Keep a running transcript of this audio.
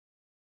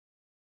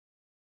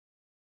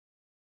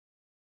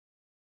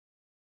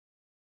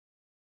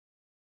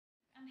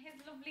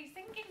his lovely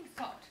singing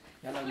spot.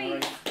 Hello,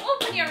 Please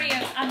open your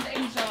ears and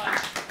enjoy.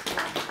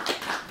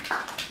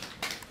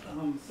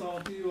 So I'll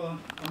do a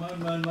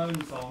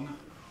Moan song.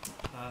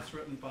 It's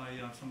written by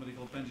somebody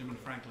called Benjamin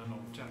Franklin or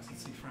Jackson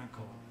C.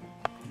 Frankel,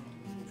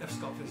 F.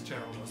 Scott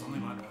Fitzgerald or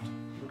something like that.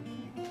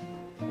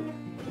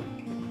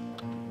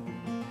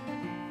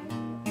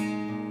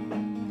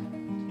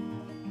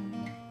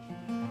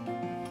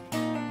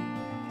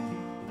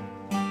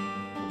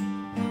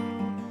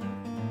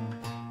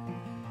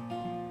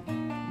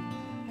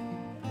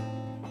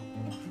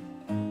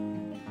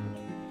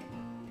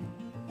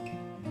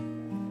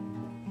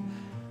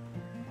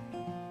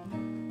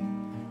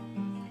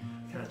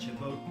 Catch a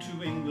boat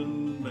to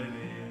England,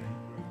 baby,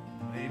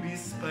 maybe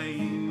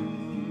Spain.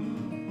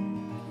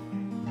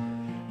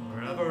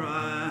 Wherever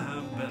I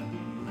have been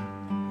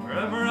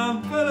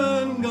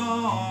and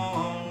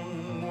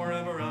gone,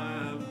 wherever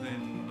I have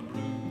been, the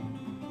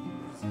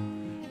blues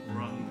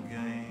run the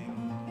game.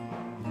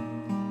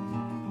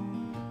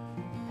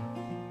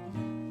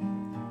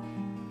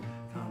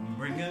 Come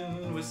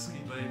bringing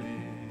whiskey, baby,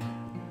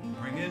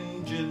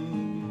 bringing gin.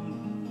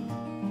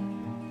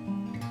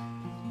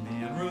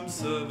 Room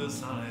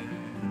service, honey.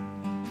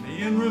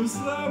 Me and room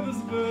service,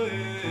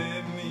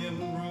 babe. Me and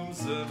room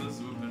service,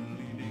 we've been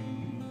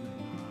leading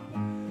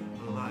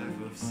a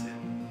life of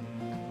sin.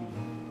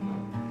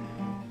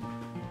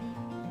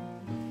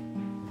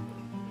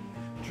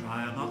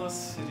 Try another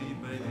city,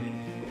 baby,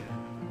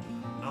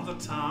 another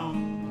town.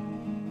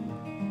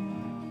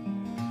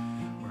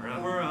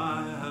 Wherever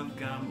I have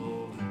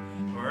gambled,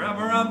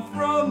 wherever I've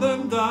thrown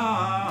them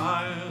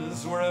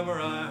dice,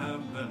 wherever I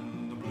have been,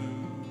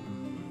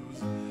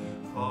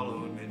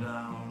 followed me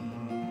down.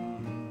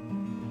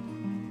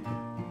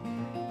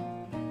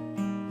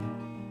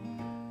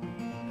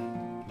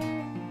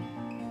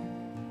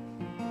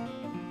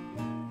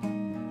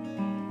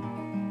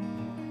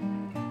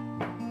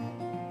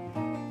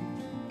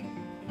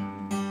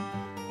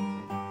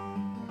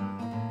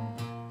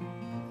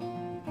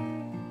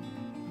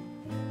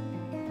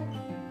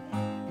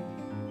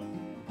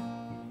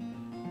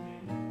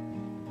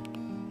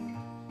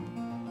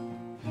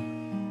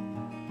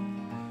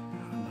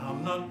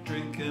 I'm not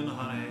drinking,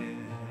 honey,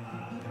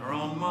 you're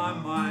on my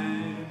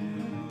mind.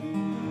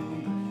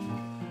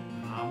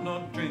 I'm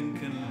not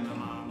drinking and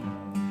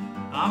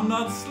I'm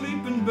not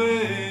sleeping,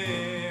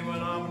 babe.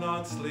 When I'm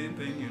not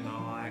sleeping, you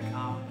know I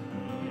can't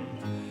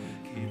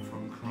keep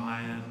from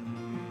crying.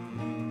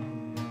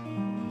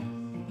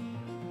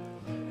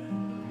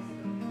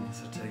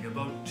 So take a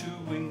boat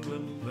to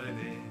England,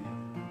 baby,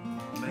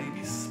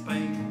 maybe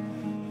Spain.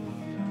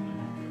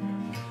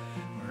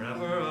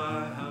 Wherever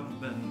I have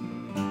been,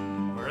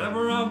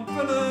 wherever I've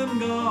been and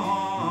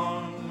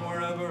gone,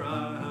 wherever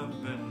I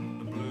have been,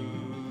 the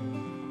blues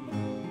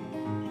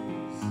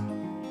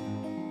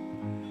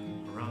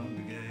run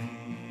the game.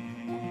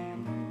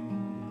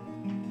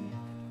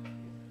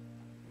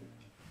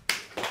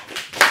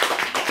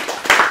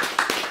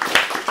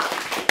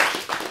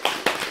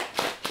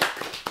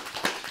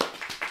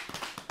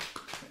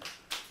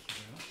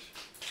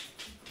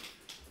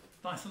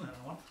 Nice, isn't it,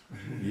 that one?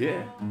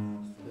 Yeah.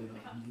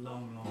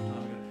 Long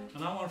time ago.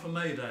 And that one for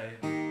Mayday.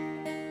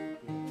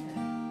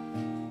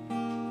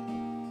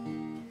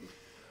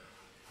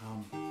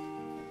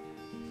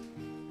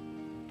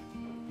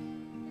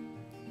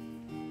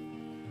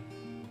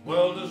 The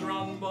world is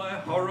run by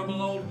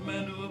horrible old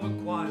men who have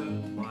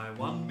acquired, by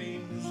one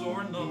means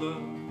or another,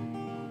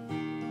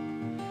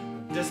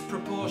 a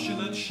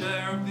disproportionate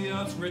share of the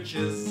earth's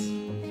riches.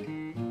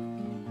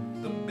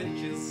 The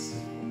bitches.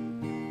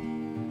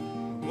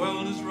 The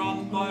world is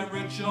run by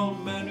rich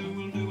old men who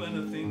will do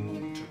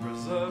anything to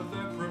preserve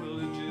their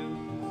privileges,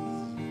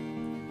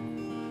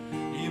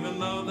 even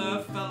though their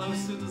fellow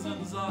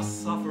citizens are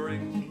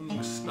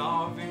suffering,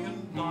 starving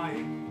and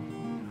dying.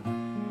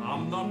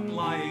 I'm not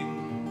lying.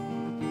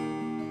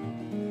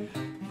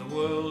 The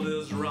world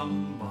is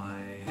run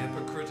by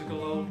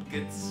hypocritical old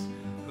gits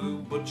who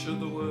butcher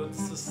the word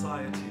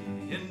society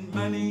in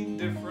many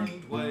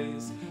different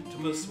ways to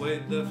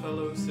persuade their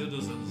fellow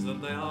citizens that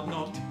they are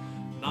not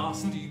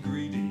nasty,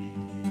 greedy,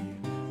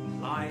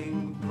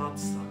 lying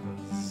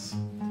bloodsuckers,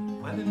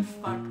 when in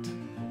fact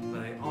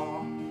they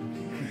are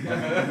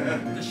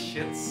the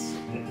shits.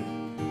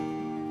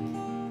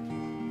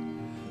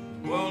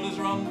 The world is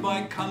run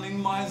by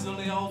cunning,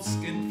 miserly old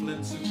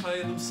skinflints who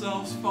pay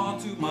themselves far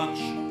too much.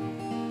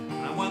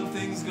 And when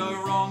things go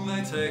wrong,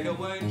 they take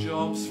away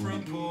jobs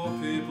from poor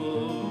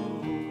people.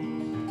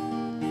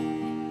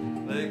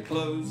 They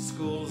close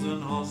schools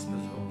and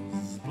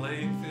hospitals,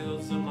 playing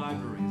fields and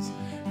libraries.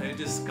 They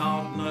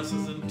discard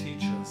nurses and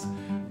teachers,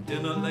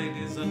 dinner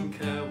ladies and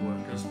care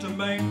workers to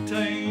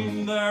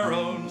maintain their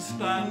own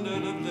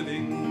standard of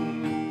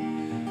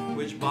living,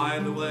 which, by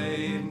the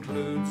way,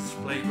 includes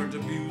flagrant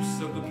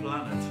abuse of the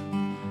planet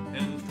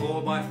in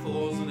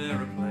 4x4s and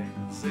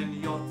aeroplanes, in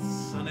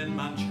yachts and in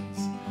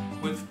mansions,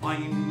 with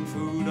fine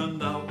food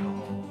and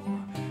alcohol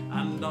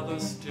and other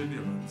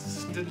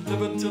stimulants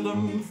delivered to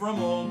them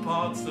from all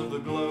parts of the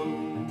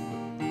globe.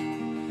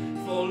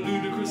 for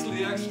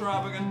ludicrously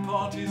extravagant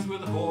parties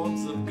with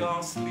hordes of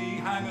ghastly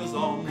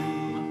hangers-on,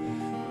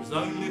 whose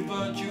only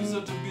virtues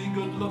are to be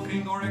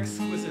good-looking or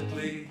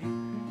exquisitely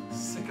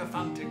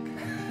sycophantic.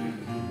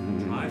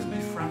 Drives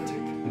me frantic.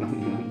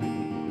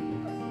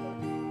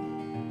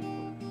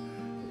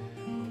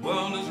 The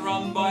world is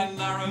run by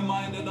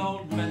narrow-minded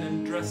old men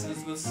in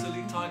dresses with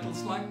silly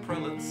titles like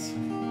prelates,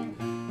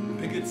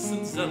 bigots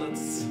and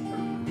zealots,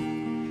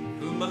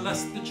 who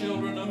molest the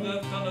children of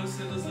their fellow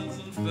citizens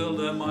and fill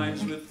their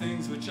minds with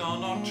things which are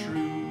not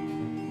true,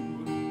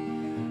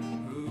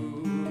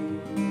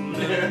 who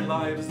live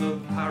lives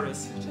of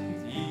parasite,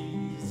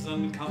 ease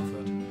and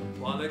comfort,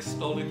 while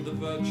extolling the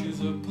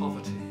virtues of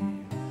poverty,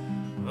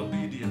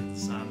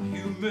 obedience and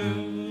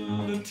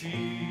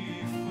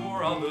humility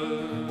for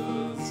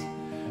others,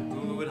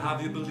 who would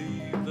have you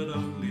believe that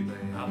only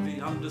they have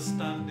the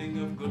understanding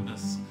of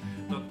goodness,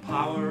 the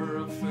power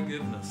of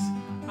forgiveness,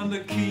 and the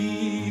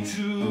key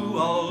to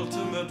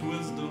ultimate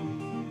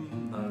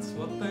wisdom. That's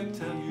what they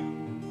tell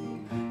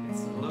you.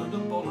 It's a load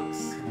of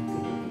bollocks.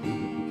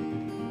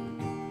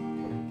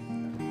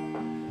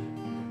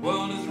 The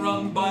world is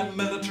run by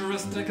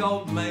militaristic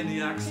old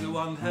maniacs who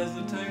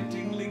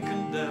unhesitatingly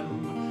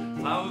condemn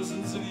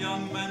thousands of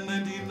young men they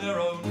deem their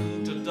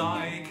own to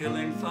die,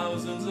 killing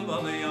thousands of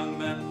other young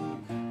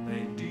men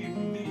they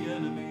deem the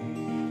enemy.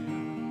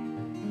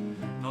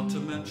 Not to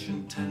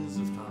mention tens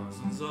of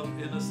thousands of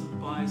innocent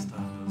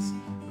bystanders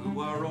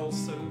who are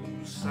also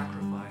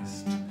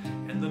sacrificed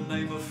in the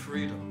name of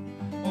freedom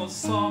or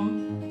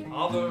some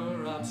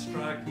other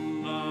abstract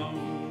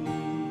noun.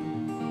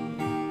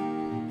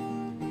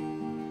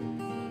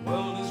 The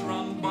world is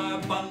run by a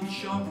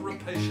bunch of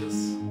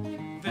rapacious,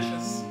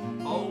 vicious,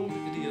 old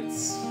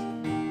idiots.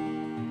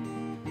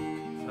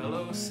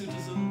 Fellow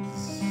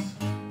citizens,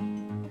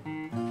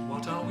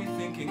 what are we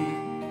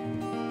thinking?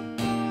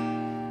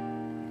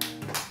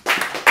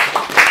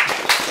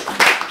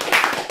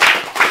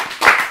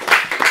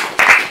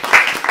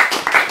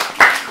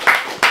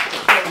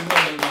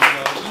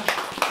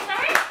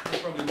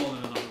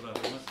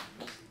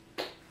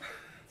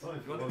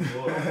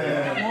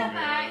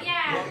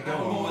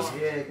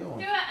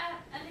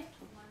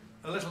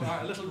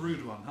 A little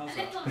rude one, how's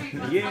that? A little rude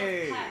one.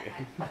 Yay!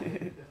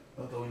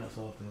 I'll go in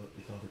outside the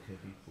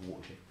curfew for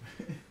watershed.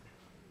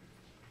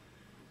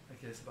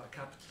 Okay, it's about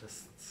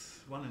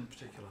capitalists. One in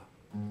particular,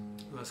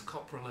 who has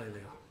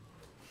coprolalia.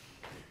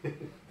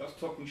 That's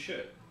talking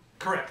shit.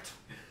 Correct.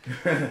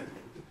 This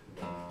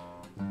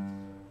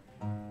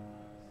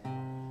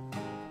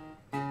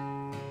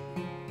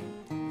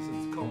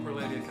is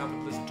coprolalia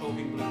capitalist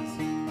talking blues.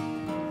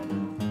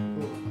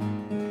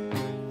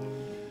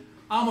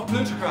 I'm a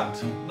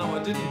plutocrat. No,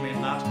 I didn't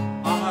mean that.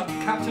 I'm a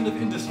captain of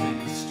industry,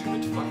 you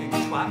stupid fucking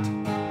twat.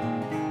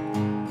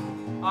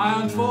 I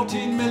earned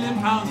 £14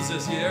 million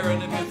this year,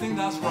 and if you think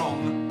that's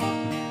wrong,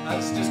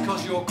 that's just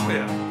cause you're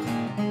queer.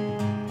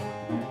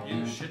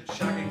 You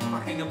shit-shagging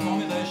fucking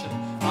abomination.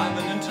 I'm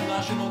an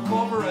international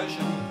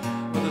corporation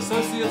with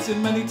associates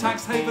in many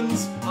tax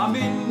havens, I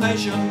mean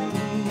nations.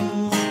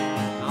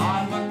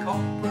 I'm a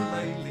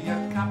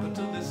coprolalia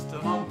capitalist,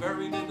 and I'm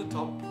buried in the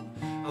top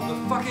of the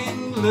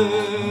fucking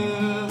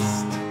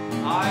list.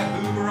 I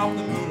hoover up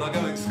the moolah,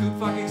 going scoop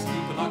fucking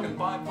scoop, and I can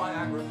buy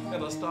Viagra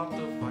if I start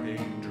to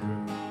fucking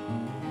droop.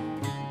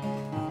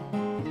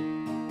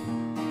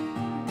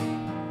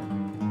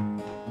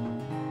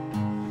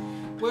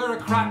 We're a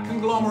crack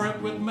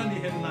conglomerate with many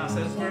hidden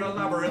assets. We're a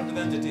labyrinth of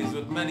entities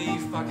with many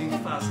fucking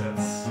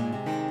facets.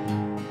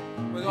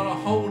 We got a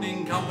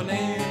holding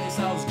company, it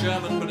sounds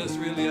German, but it's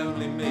really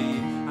only me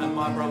and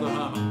my brother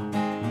Herman.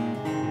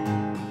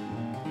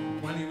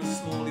 When he was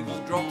small, he was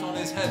dropped on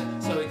his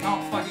head, so he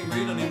can't fucking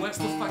read and he wets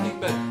the fucking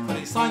bed. But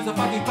he signs the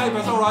fucking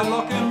papers, alright,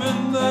 lock him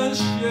in the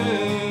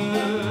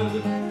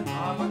shed.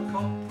 I'm a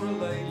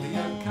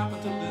coprolalia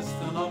capitalist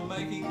and I'm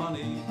making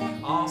money,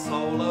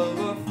 arsehole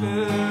over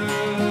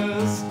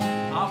fist.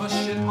 I'm a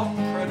shit-hot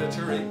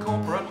predatory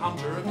corporate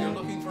hunter. If you're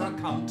looking for a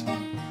cunt,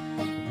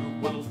 you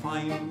will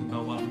find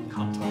no one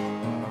cunter.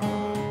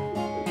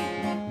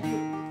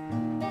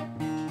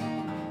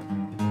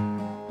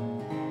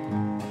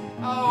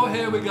 Oh,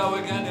 here we go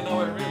again. You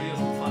know, it really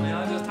isn't funny.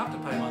 I just have to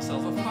pay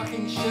myself a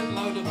fucking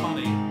shitload of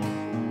money.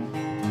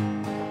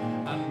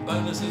 And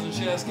bonuses and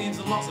share schemes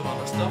and lots of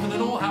other stuff. And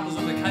it all happens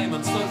in the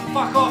Caymans. So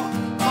fuck off!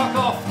 Fuck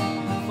off!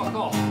 Fuck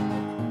off!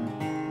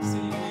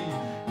 See,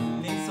 we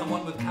need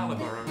someone with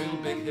caliber, a real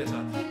big hitter.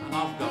 And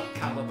I've got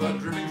caliber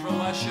dripping from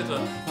my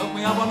shitter. Look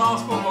me up on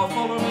Ask or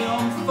follow me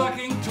on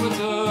fucking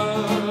Twitter.